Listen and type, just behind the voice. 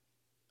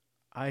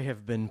I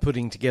have been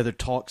putting together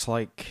talks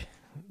like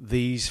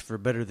these for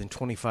better than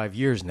 25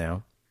 years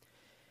now,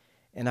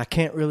 and I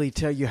can't really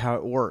tell you how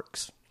it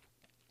works.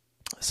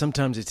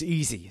 Sometimes it's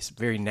easy, it's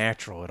very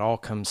natural. It all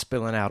comes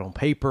spilling out on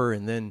paper,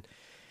 and then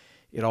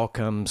it all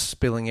comes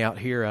spilling out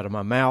here out of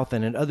my mouth,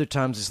 and at other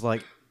times it's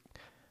like,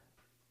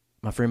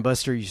 my friend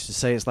Buster used to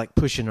say, it's like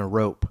pushing a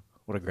rope.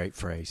 What a great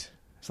phrase.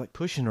 It's like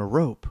pushing a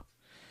rope.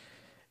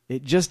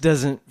 It just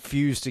doesn't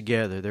fuse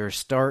together. There are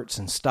starts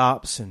and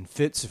stops and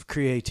fits of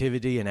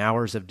creativity and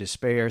hours of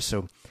despair.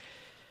 So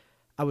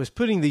I was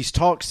putting these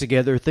talks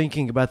together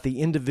thinking about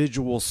the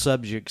individual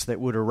subjects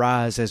that would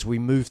arise as we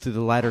move through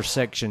the latter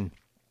section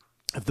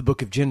of the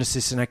book of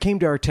Genesis. And I came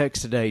to our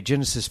text today,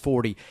 Genesis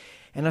 40,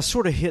 and I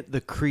sort of hit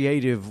the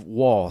creative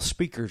wall,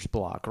 speaker's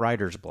block,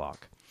 writer's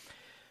block.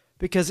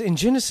 Because in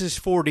Genesis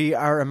 40,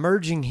 our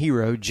emerging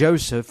hero,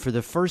 Joseph, for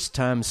the first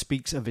time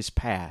speaks of his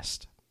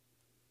past.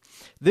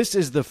 This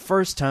is the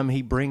first time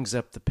he brings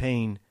up the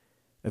pain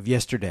of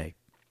yesterday.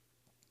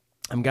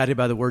 I'm guided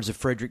by the words of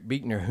Frederick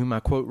Buechner, whom I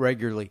quote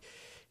regularly.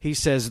 He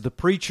says, "The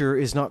preacher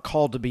is not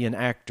called to be an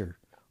actor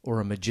or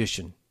a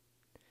magician.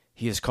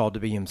 He is called to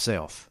be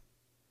himself.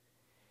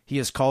 He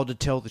is called to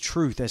tell the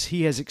truth as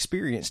he has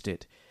experienced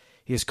it.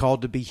 He is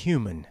called to be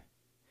human.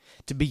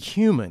 To be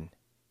human.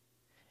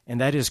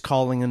 And that is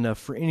calling enough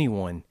for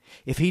anyone.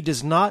 If he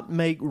does not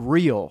make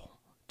real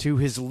to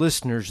his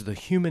listeners the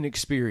human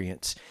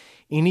experience,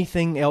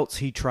 anything else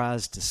he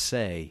tries to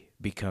say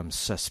becomes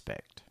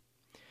suspect.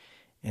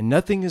 And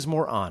nothing is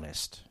more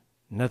honest,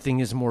 nothing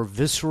is more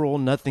visceral,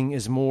 nothing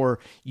is more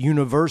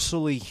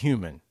universally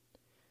human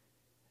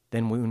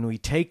than when we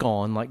take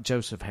on, like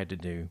Joseph had to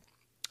do,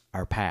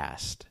 our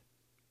past.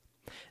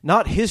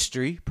 Not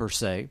history, per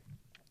se.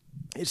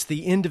 It's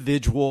the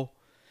individual,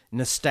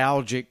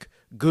 nostalgic,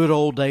 good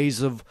old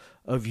days of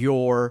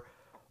yore,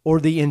 or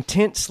the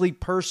intensely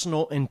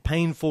personal and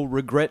painful,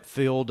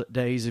 regret-filled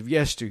days of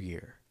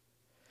yesteryear.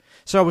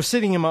 So I was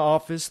sitting in my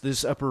office,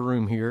 this upper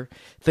room here,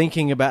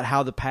 thinking about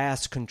how the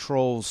past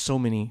controls so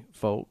many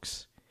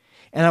folks.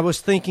 And I was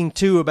thinking,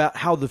 too, about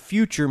how the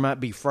future might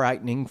be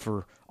frightening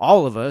for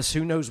all of us.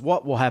 Who knows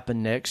what will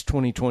happen next?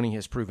 2020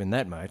 has proven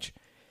that much.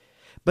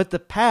 But the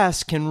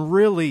past can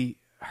really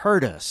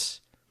hurt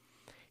us.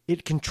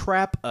 It can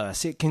trap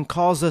us. It can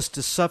cause us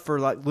to suffer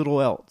like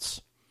little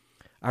else.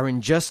 Our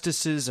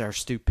injustices, our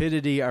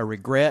stupidity, our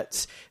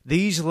regrets,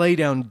 these lay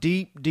down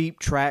deep, deep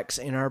tracks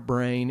in our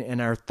brain,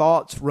 and our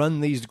thoughts run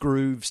these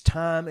grooves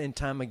time and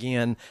time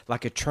again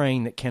like a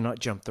train that cannot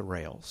jump the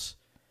rails.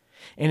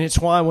 And it's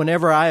why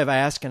whenever I have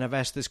asked, and I've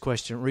asked this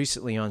question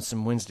recently on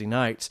some Wednesday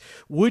nights,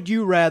 would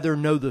you rather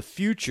know the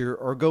future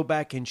or go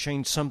back and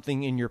change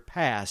something in your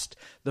past?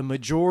 The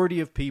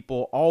majority of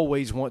people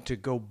always want to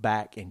go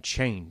back and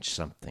change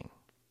something.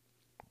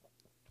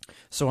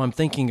 So I'm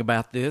thinking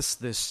about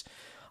this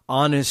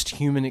honest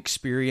human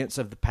experience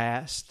of the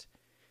past,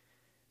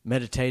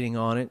 meditating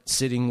on it,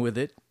 sitting with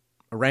it.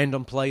 A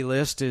random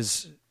playlist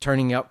is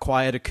turning out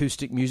quiet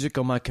acoustic music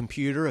on my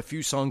computer, a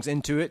few songs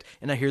into it,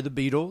 and I hear the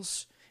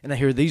Beatles, and I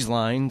hear these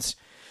lines.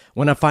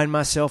 When I find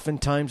myself in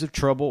times of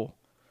trouble,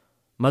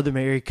 Mother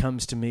Mary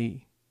comes to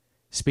me,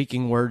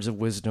 speaking words of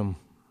wisdom,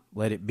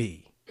 let it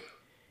be.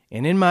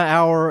 And in my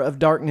hour of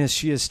darkness,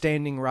 she is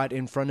standing right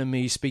in front of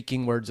me,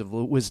 speaking words of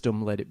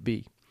wisdom, let it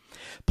be.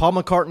 Paul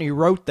McCartney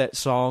wrote that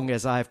song,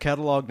 as I have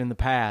cataloged in the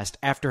past,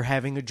 after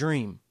having a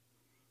dream,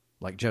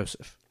 like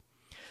Joseph.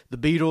 The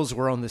Beatles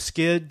were on the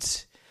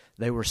skids.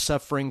 They were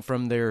suffering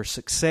from their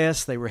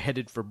success. They were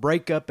headed for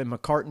breakup, and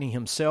McCartney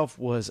himself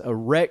was a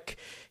wreck.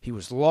 He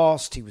was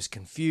lost. He was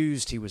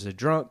confused. He was a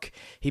drunk.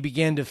 He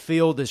began to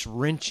feel this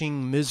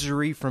wrenching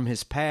misery from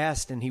his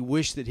past, and he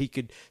wished that he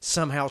could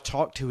somehow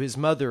talk to his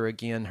mother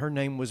again. Her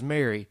name was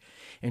Mary,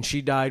 and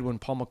she died when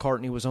Paul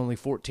McCartney was only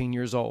 14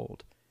 years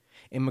old.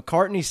 And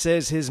McCartney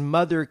says his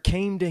mother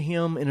came to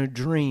him in a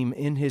dream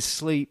in his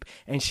sleep,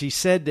 and she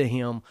said to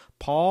him,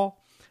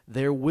 "Paul,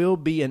 there will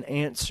be an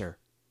answer,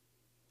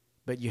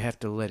 but you have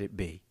to let it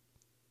be."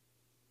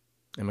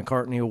 And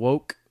McCartney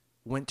awoke,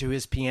 went to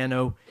his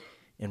piano,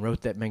 and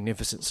wrote that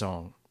magnificent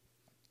song.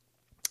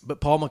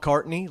 But Paul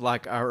McCartney,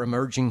 like our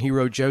emerging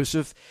hero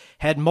Joseph,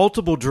 had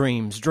multiple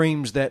dreams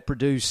that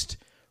produced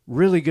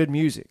really good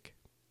music.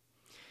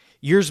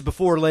 Years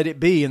before Let It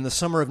Be, in the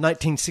summer of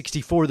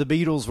 1964, the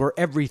Beatles were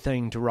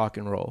everything to rock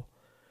and roll.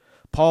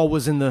 Paul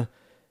was in the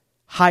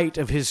height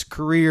of his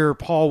career.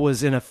 Paul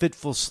was in a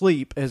fitful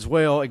sleep as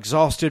well,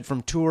 exhausted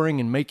from touring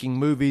and making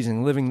movies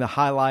and living the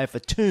high life. A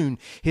tune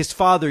his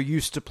father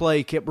used to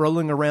play kept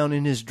rolling around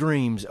in his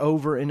dreams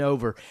over and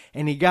over.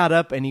 And he got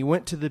up and he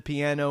went to the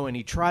piano and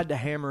he tried to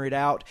hammer it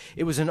out.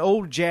 It was an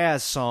old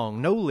jazz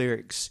song, no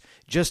lyrics,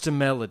 just a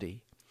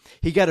melody.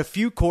 He got a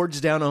few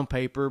chords down on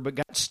paper but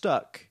got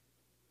stuck.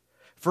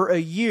 For a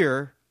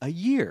year,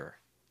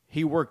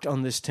 he worked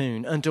on this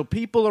tune until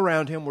people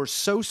around him were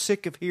so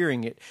sick of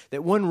hearing it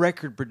that one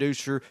record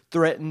producer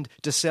threatened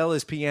to sell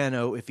his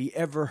piano if he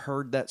ever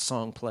heard that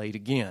song played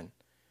again.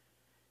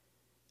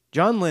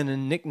 John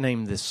Lennon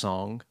nicknamed this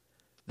song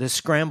the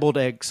Scrambled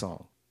Egg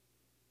Song.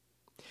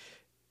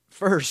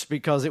 First,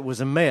 because it was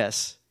a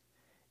mess,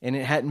 and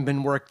it hadn't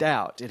been worked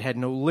out. It had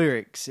no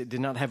lyrics. It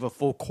did not have a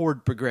full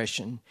chord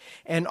progression.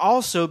 And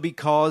also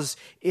because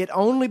it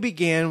only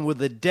began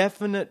with a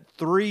definite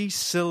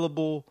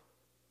 3-syllable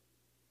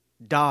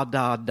da,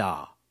 da,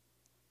 da.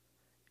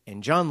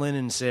 And John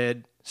Lennon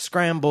said,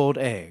 scrambled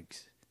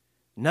eggs.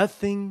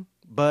 Nothing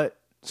but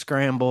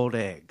scrambled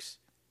eggs.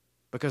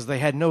 Because they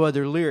had no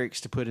other lyrics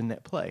to put in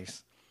that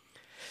place.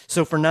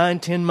 So for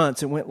 9-10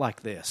 months, it went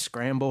like this,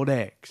 scrambled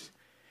eggs.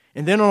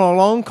 And then on a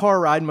long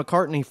car ride,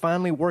 McCartney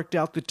finally worked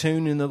out the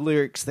tune and the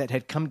lyrics that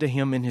had come to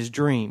him in his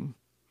dream.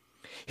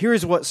 Here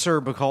is what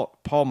Sir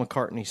Paul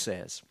McCartney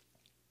says.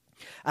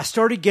 I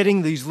started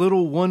getting these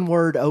little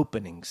one-word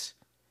openings.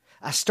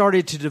 I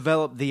started to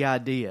develop the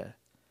idea.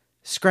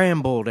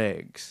 Scrambled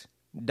eggs.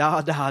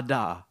 Da, da,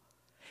 da.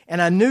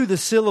 And I knew the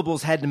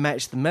syllables had to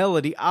match the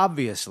melody,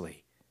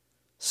 obviously.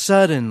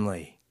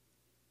 Suddenly.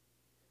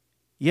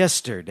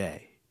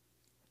 Yesterday.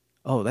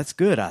 Oh, that's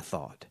good, I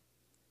thought.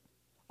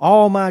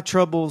 All my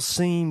troubles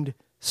seemed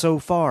so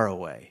far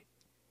away.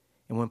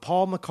 And when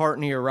Paul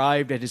McCartney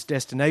arrived at his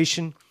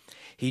destination,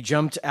 he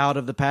jumped out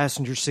of the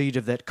passenger seat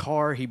of that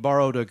car. He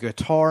borrowed a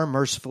guitar,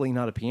 mercifully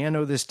not a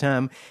piano this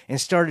time, and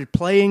started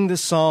playing the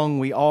song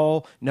we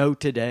all know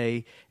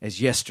today as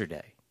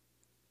Yesterday.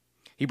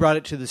 He brought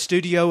it to the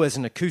studio as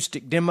an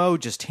acoustic demo,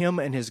 just him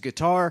and his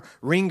guitar.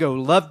 Ringo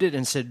loved it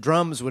and said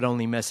drums would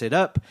only mess it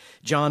up.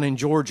 John and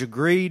George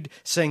agreed,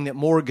 saying that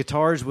more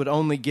guitars would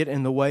only get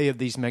in the way of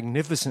these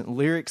magnificent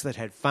lyrics that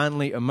had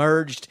finally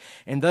emerged.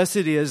 And thus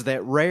it is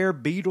that rare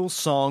Beatles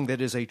song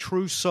that is a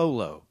true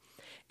solo.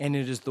 And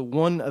it is the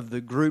one of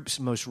the group's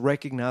most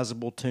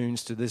recognizable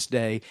tunes to this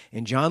day.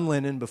 And John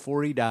Lennon,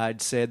 before he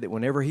died, said that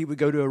whenever he would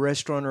go to a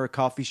restaurant or a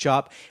coffee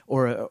shop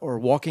or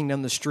walking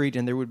down the street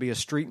and there would be a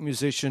street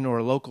musician or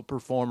a local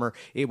performer,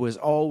 it was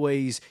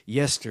always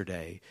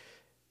Yesterday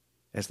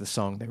as the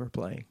song they were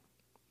playing.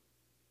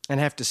 And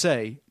I have to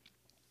say,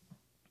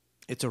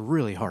 it's a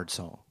really hard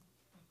song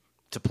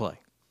to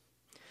play.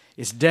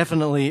 It's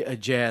definitely a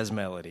jazz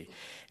melody,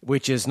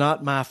 which is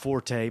not my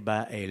forte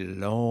by a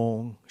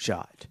long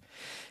shot,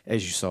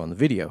 as you saw in the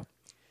video.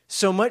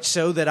 So much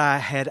so that I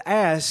had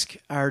asked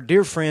our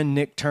dear friend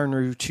Nick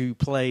Turner to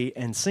play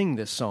and sing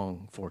this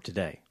song for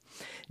today.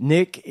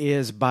 Nick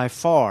is by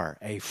far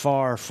a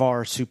far,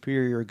 far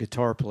superior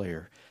guitar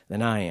player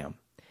than I am.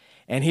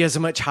 And he has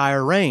a much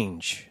higher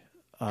range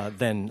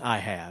than I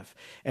have.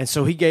 And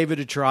so he gave it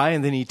a try,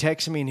 and then he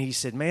texted me and he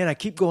said, man, I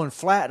keep going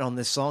flat on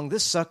this song.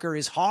 This sucker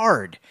is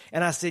hard.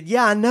 And I said,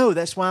 yeah, I know.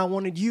 That's why I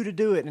wanted you to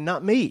do it and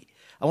not me.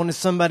 I wanted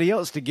somebody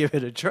else to give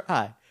it a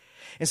try.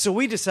 And so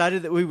we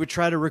decided that we would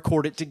try to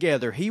record it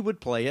together. He would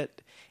play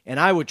it, and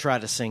I would try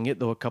to sing it,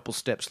 though a couple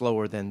steps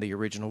lower than the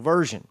original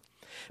version.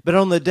 But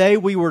on the day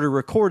we were to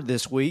record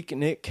this week,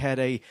 Nick had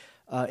a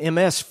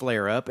MS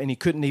flare-up, and he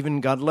couldn't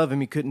even, God love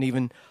him, he couldn't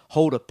even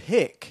hold a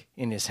pick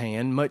in his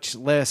hand, much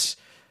less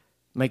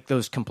make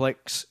those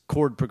complex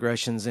chord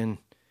progressions in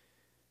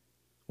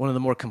one of the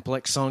more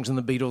complex songs in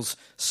the Beatles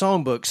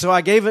songbook. So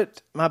I gave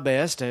it my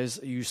best, as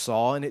you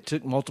saw, and it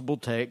took multiple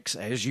takes,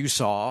 as you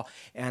saw,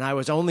 and I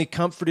was only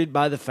comforted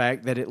by the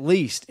fact that at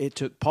least it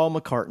took Paul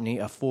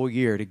McCartney a full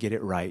year to get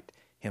it right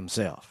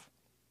himself.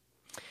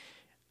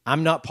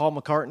 I'm not Paul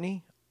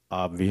McCartney,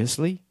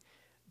 obviously,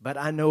 but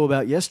I know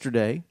about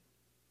Yesterday,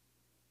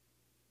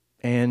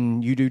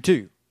 and you do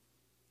too.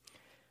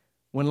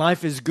 When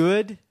life is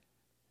good,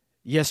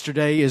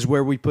 yesterday is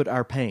where we put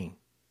our pain.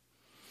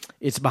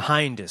 It's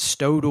behind us,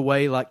 stowed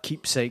away like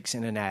keepsakes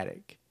in an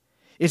attic.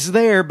 It's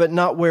there, but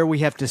not where we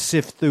have to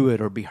sift through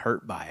it or be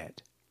hurt by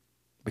it,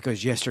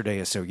 because yesterday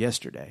is so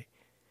yesterday.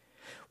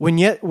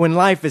 When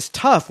life is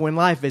tough, when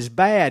life is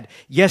bad,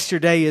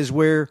 yesterday is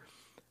where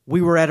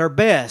we were at our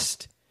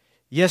best.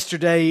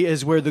 Yesterday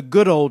is where the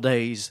good old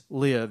days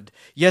lived.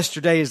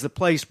 Yesterday is the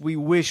place we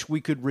wish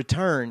we could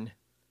return.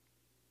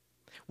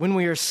 When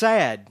we are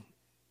sad,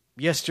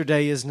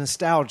 yesterday is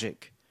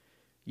nostalgic.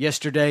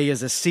 Yesterday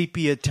is a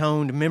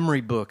sepia-toned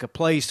memory book, a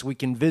place we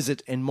can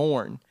visit and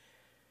mourn.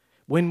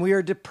 When we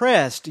are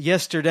depressed,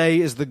 yesterday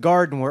is the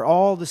garden where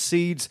all the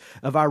seeds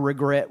of our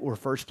regret were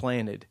first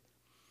planted.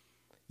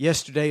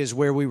 Yesterday is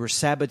where we were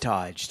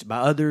sabotaged by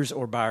others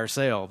or by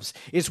ourselves.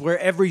 It's where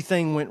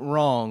everything went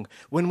wrong.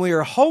 When we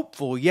are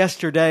hopeful,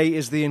 yesterday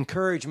is the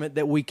encouragement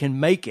that we can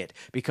make it.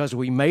 Because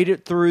we made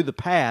it through the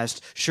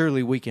past,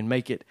 surely we can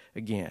make it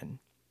again.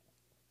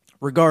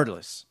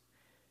 Regardless,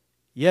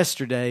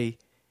 yesterday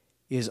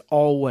is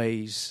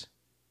always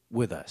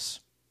with us.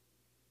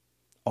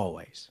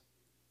 Always.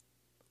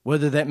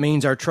 Whether that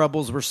means our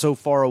troubles were so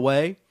far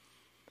away,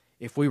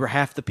 if we were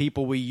half the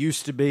people we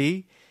used to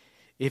be,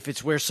 if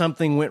it's where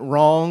something went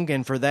wrong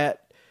and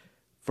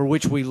for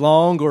which we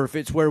long, or if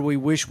it's where we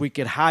wish we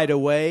could hide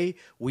away,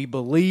 we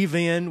believe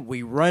in,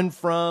 we run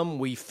from,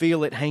 we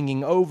feel it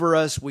hanging over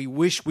us, we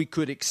wish we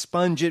could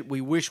expunge it,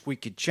 we wish we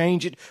could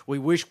change it, we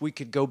wish we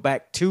could go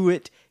back to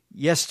it.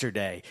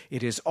 Yesterday,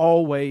 it is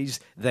always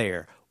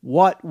there.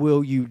 What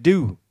will you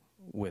do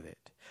with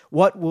it?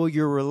 What will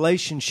your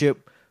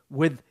relationship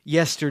with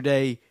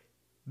yesterday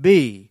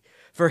be?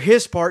 For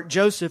his part,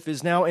 Joseph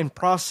is now in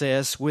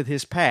process with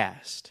his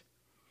past.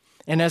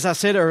 And as I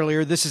said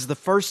earlier, this is the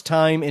first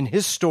time in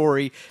his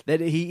story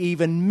that he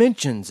even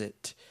mentions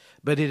it,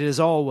 but it has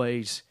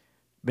always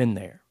been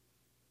there.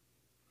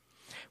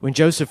 When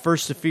Joseph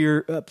first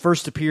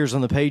appears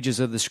on the pages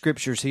of the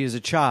Scriptures, he is a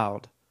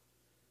child.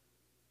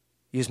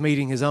 He is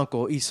meeting his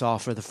uncle Esau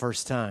for the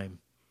first time.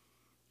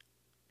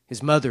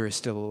 His mother is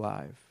still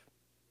alive.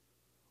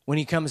 When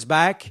he comes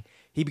back,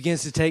 he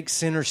begins to take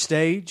center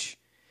stage.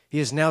 He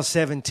is now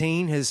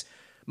 17. His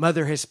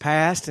mother has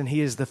passed, and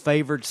he is the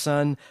favored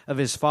son of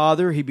his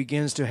father. He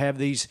begins to have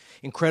these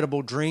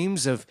incredible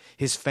dreams of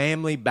his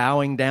family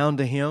bowing down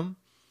to him.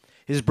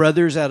 His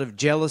brothers, out of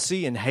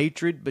jealousy and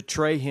hatred,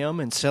 betray him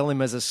and sell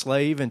him as a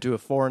slave into a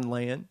foreign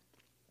land.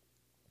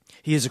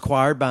 He is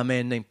acquired by a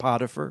man named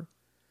Potiphar.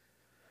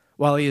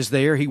 While he is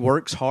there, he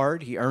works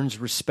hard. He earns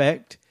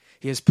respect.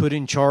 He is put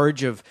in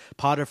charge of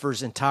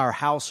Potiphar's entire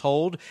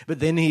household,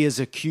 but then he is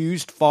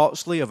accused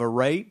falsely of a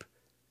rape.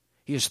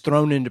 He is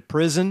thrown into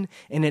prison,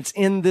 and it's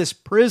in this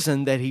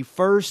prison that he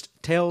first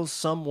tells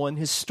someone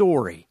his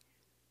story.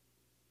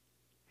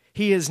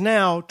 He is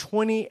now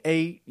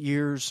 28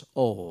 years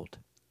old.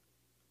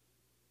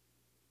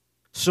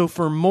 So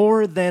for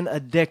more than a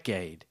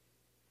decade,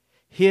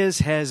 his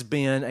has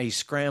been a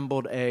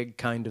scrambled egg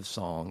kind of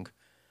song,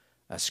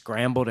 a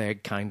scrambled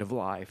egg kind of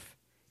life.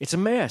 It's a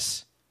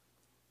mess.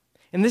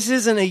 And this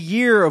isn't a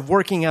year of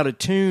working out a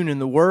tune in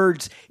the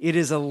words. It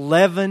is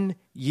 11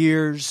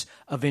 years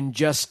of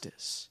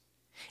injustice.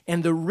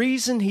 And the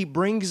reason he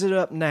brings it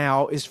up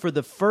now is for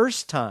the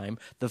first time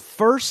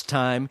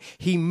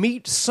he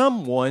meets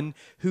someone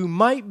who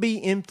might be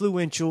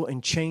influential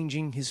in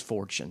changing his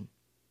fortune.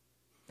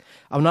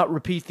 I'll not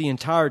repeat the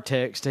entire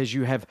text as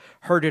you have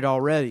heard it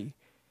already.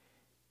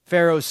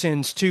 Pharaoh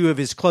sends 2 of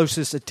his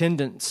closest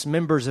attendants,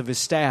 members of his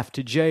staff,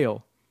 to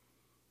jail.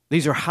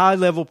 These are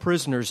high-level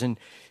prisoners, and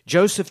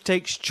Joseph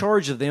takes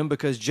charge of them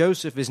because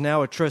Joseph is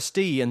now a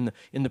trustee in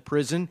the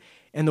prison,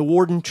 and the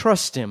warden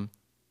trusts him.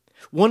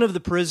 One of the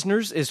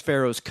prisoners is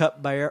Pharaoh's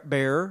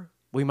cupbearer,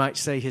 we might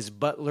say his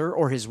butler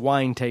or his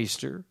wine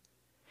taster,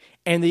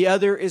 and the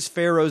other is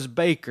Pharaoh's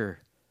baker,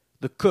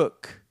 the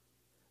cook,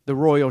 the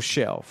royal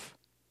chef.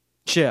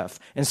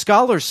 And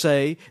scholars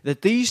say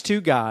that these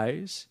 2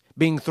 guys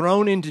being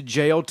thrown into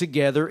jail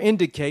together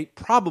indicate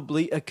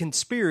probably a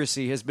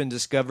conspiracy has been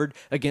discovered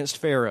against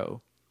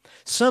Pharaoh.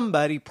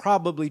 Somebody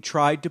probably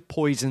tried to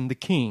poison the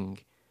king.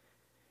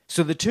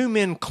 So the 2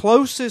 men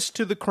closest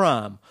to the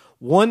crime,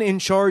 one in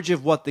charge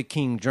of what the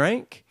king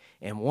drank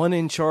and one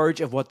in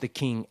charge of what the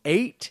king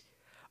ate,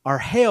 are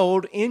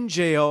held in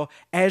jail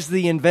as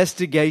the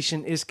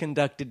investigation is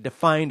conducted to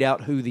find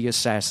out who the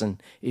assassin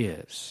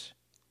is.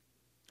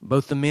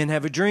 Both the men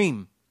have a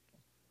dream.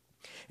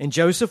 And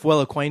Joseph,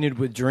 well acquainted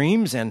with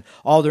dreams and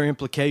all their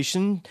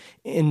implications,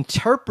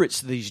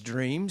 interprets these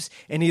dreams,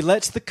 and he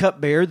lets the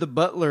cupbearer, the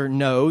butler,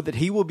 know that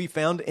he will be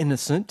found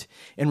innocent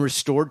and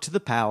restored to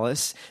the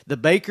palace. The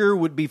baker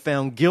would be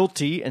found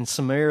guilty and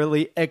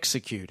summarily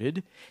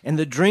executed. And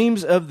the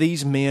dreams of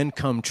these men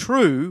come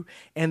true,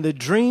 and the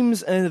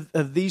dreams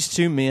of these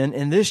 2 men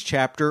in this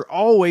chapter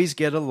always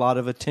get a lot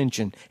of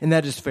attention, and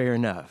that is fair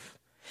enough.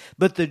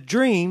 But the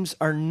dreams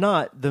are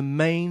not the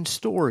main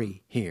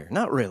story here,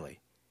 not really.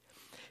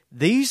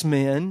 These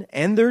men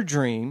and their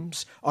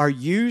dreams are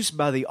used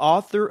by the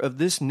author of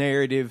this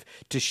narrative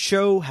to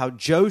show how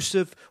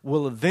Joseph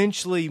will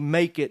eventually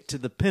make it to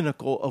the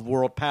pinnacle of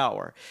world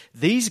power.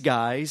 These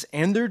guys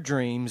and their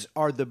dreams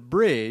are the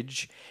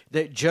bridge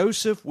that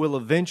Joseph will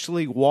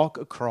eventually walk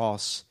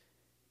across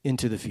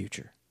into the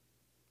future.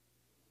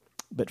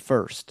 But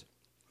first,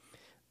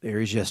 there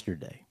is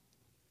yesterday.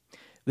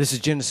 This is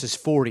Genesis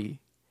 40,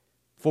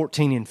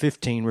 14 and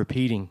 15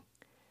 repeating.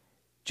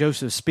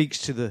 Joseph speaks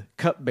to the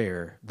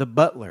cupbearer, the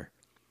butler,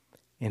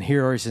 and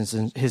here are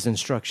his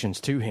instructions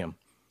to him.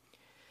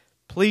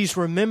 Please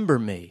remember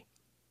me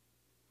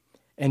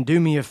and do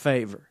me a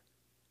favor.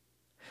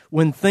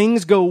 When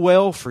things go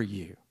well for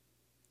you,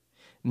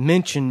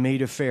 mention me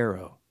to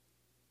Pharaoh,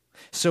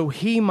 so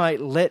he might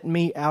let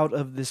me out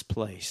of this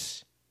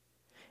place.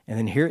 And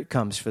then here it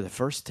comes for the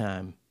first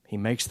time. He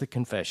makes the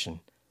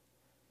confession.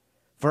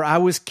 For I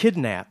was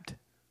kidnapped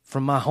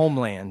from my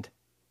homeland,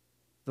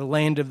 the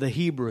land of the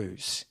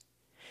Hebrews.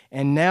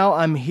 And now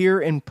I'm here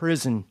in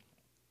prison,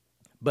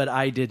 but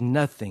I did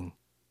nothing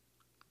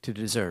to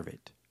deserve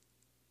it.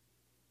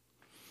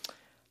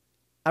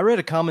 I read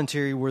a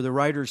commentary where the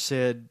writer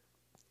said,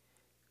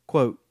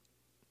 quote,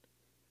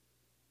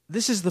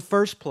 this is the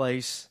first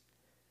place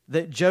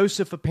that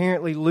Joseph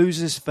apparently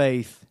loses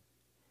faith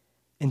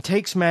and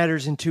takes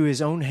matters into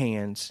his own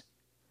hands,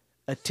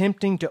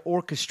 attempting to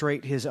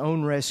orchestrate his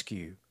own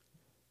rescue,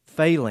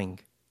 failing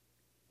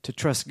to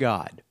trust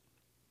God.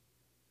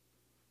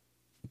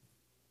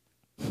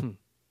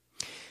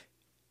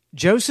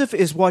 Joseph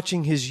is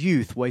watching his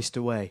youth waste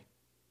away.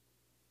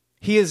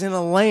 He is in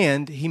a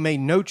land he made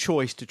no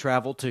choice to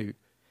travel to.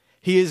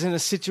 He is in a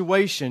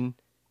situation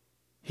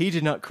he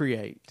did not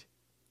create.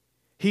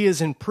 He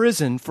is in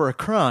prison for a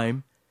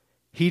crime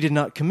he did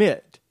not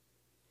commit.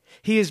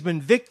 He has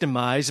been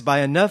victimized by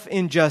enough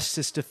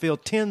injustice to feel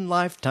 10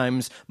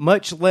 lifetimes,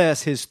 much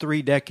less his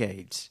 3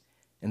 decades.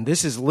 And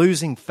this is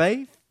losing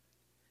faith?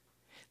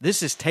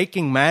 This is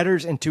taking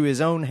matters into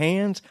his own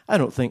hands? I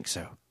don't think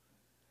so.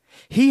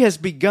 He has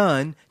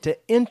begun to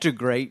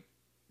integrate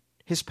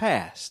his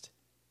past.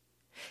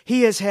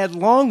 He has had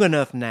long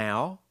enough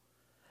now,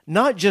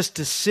 not just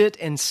to sit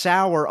and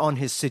sour on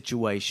his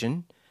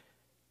situation,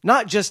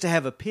 not just to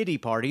have a pity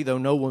party, though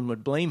no one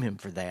would blame him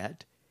for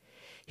that.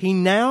 He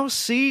now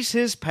sees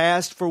his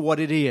past for what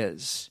it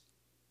is,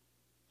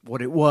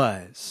 what it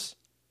was.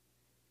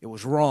 It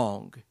was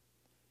wrong.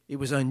 It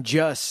was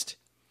unjust.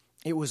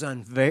 It was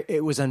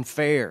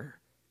unfair.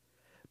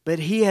 But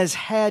he has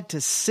had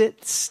to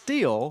sit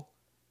still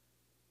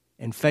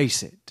and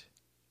face it.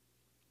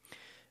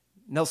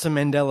 Nelson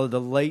Mandela,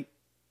 the late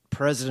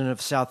president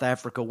of South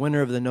Africa,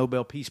 winner of the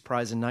Nobel Peace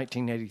Prize in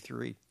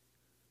 1983.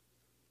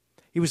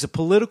 He was a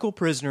political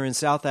prisoner in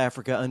South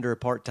Africa under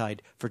apartheid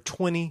for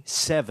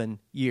 27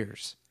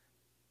 years.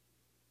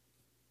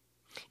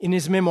 In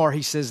his memoir,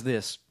 he says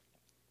this,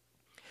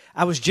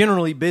 "I was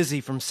generally busy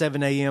from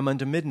 7 a.m.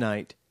 unto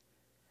midnight.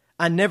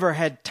 I never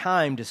had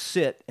time to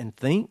sit and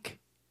think.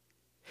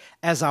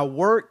 As I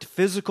worked,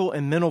 physical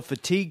and mental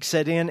fatigue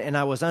set in, and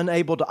I was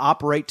unable to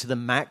operate to the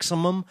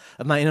maximum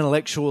of my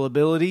intellectual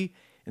ability."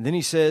 And then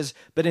he says,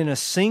 "But in a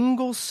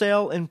single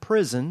cell in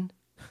prison,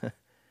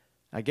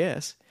 I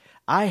guess,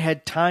 I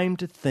had time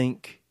to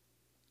think.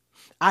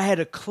 I had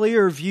a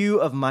clear view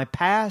of my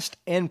past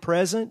and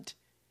present,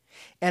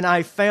 and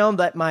I found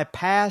that my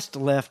past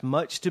left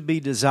much to be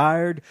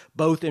desired,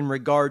 both in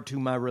regard to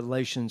my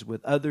relations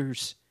with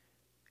others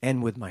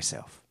and with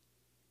myself."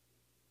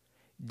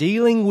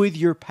 Dealing with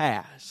your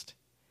past,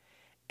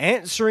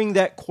 answering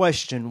that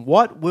question,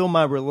 what will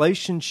my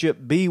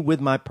relationship be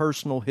with my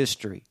personal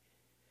history,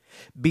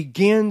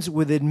 begins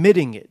with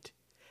admitting it,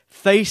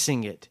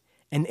 facing it,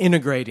 and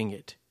integrating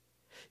it.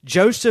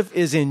 Joseph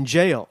is in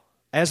jail,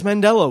 as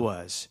Mandela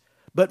was,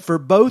 but for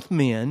both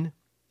men,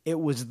 it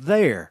was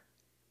there,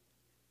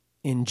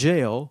 in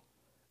jail,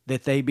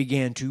 that they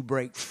began to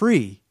break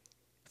free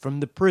from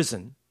the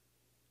prison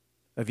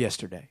of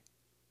yesterday.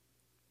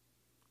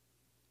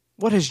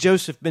 What has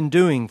Joseph been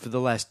doing for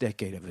the last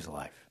decade of his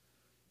life?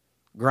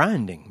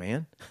 Grinding,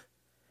 man.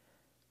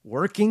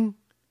 Working,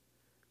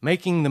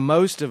 making the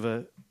most of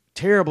a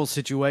terrible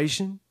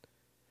situation,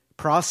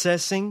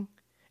 processing,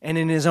 and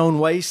in his own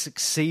way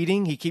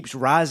succeeding. He keeps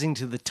rising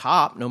to the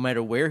top no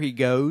matter where he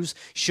goes,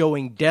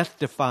 showing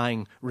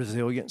death-defying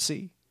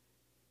resiliency.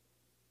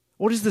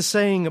 What is the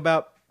saying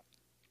about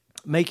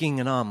making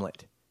an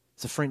omelet?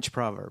 It's a French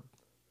proverb.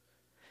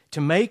 To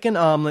make an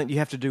omelet, you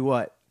have to do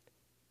what?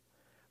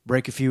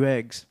 Break a few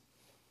eggs.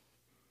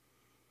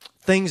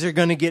 Things are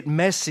going to get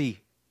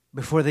messy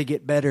before they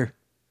get better.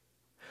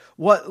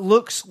 What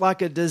looks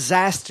like a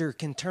disaster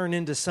can turn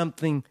into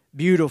something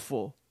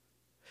beautiful.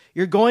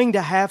 You're going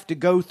to have to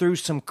go through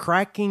some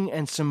cracking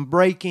and some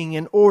breaking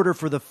in order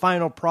for the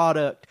final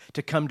product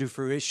to come to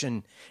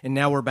fruition. And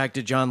now we're back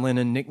to John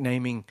Lennon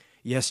nicknaming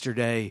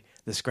yesterday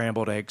the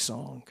scrambled egg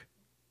song.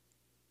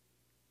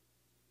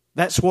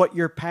 That's what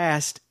your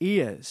past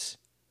is.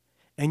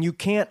 And you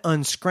can't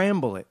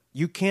unscramble it.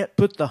 You can't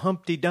put the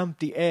Humpty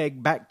Dumpty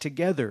egg back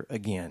together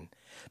again.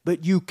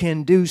 But you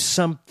can do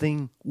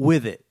something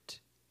with it.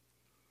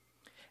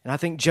 And I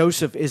think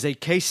Joseph is a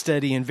case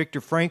study in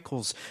Viktor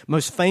Frankl's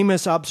most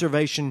famous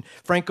observation.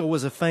 Frankl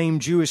was a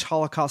famed Jewish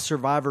Holocaust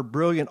survivor,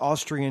 brilliant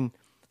Austrian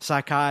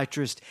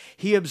psychiatrist.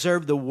 He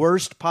observed the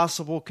worst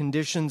possible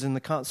conditions in the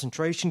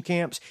concentration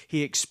camps.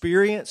 He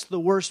experienced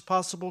the worst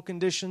possible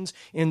conditions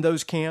in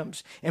those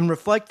camps. And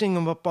reflecting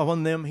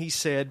upon them, he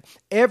said,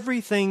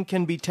 "Everything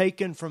can be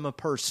taken from a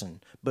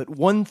person, but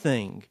one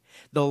thing,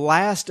 the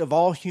last of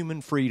all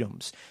human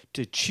freedoms,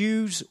 to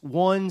choose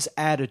one's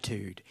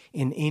attitude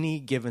in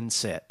any given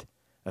set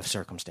of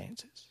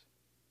circumstances."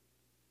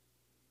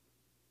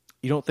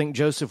 You don't think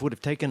Joseph would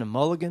have taken a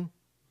mulligan?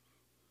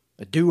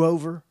 A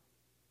do-over?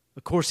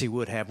 Of course he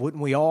would have,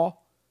 wouldn't we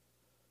all?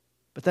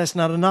 But that's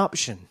not an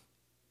option.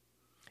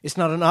 It's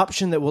not an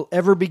option that will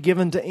ever be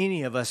given to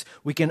any of us.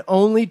 We can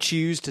only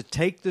choose to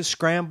take the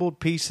scrambled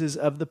pieces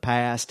of the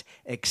past,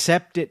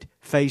 accept it,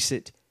 face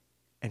it,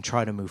 and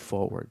try to move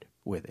forward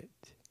with it.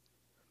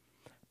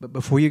 But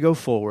before you go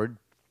forward,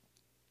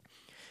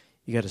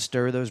 you got to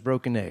stir those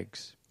broken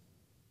eggs.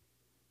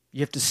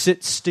 You have to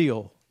sit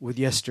still with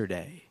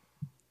yesterday.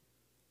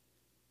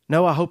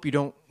 No, I hope you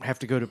don't have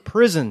to go to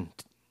prison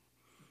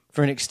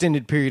for an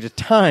extended period of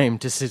time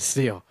to sit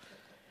still.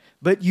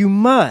 But you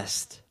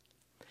must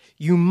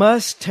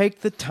take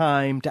the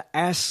time to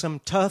ask some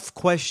tough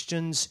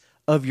questions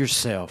of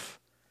yourself.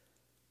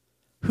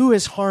 Who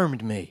has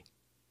harmed me?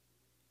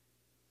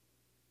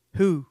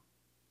 Who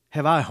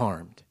have I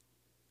harmed?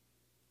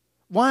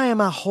 Why am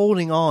I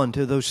holding on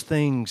to those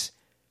things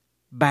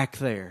back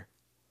there?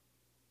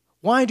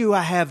 Why do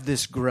I have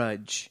this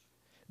grudge,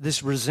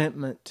 this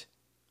resentment?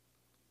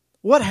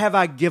 What have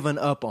I given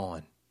up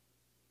on?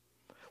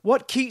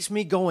 What keeps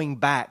me going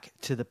back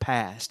to the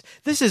past?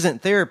 This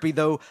isn't therapy,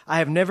 though I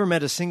have never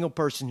met a single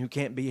person who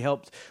can't be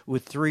helped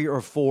with 3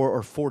 or 4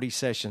 or 40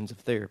 sessions of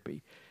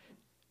therapy.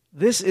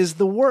 This is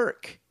the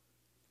work.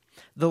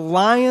 The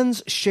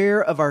lion's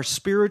share of our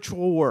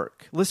spiritual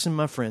work, listen,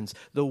 my friends,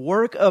 the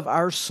work of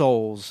our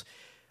souls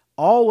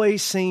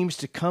always seems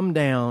to come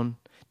down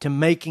to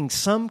making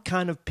some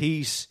kind of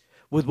peace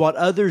with what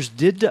others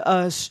did to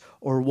us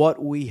or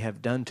what we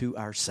have done to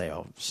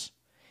ourselves.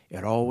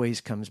 It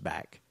always comes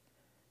back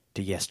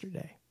to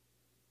yesterday.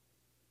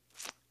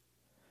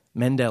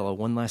 Mandela,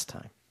 one last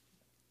time.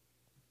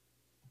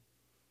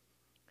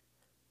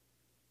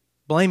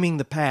 Blaming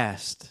the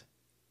past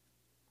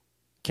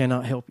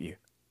cannot help you.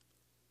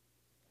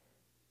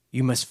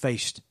 You must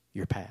face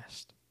your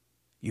past.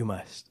 You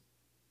must.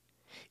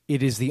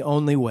 It is the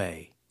only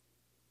way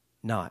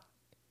not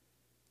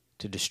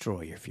to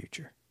destroy your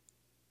future.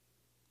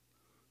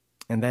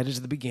 And that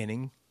is the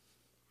beginning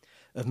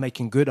of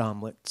making good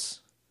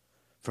omelets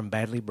from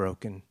badly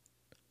broken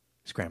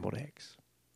scrambled eggs.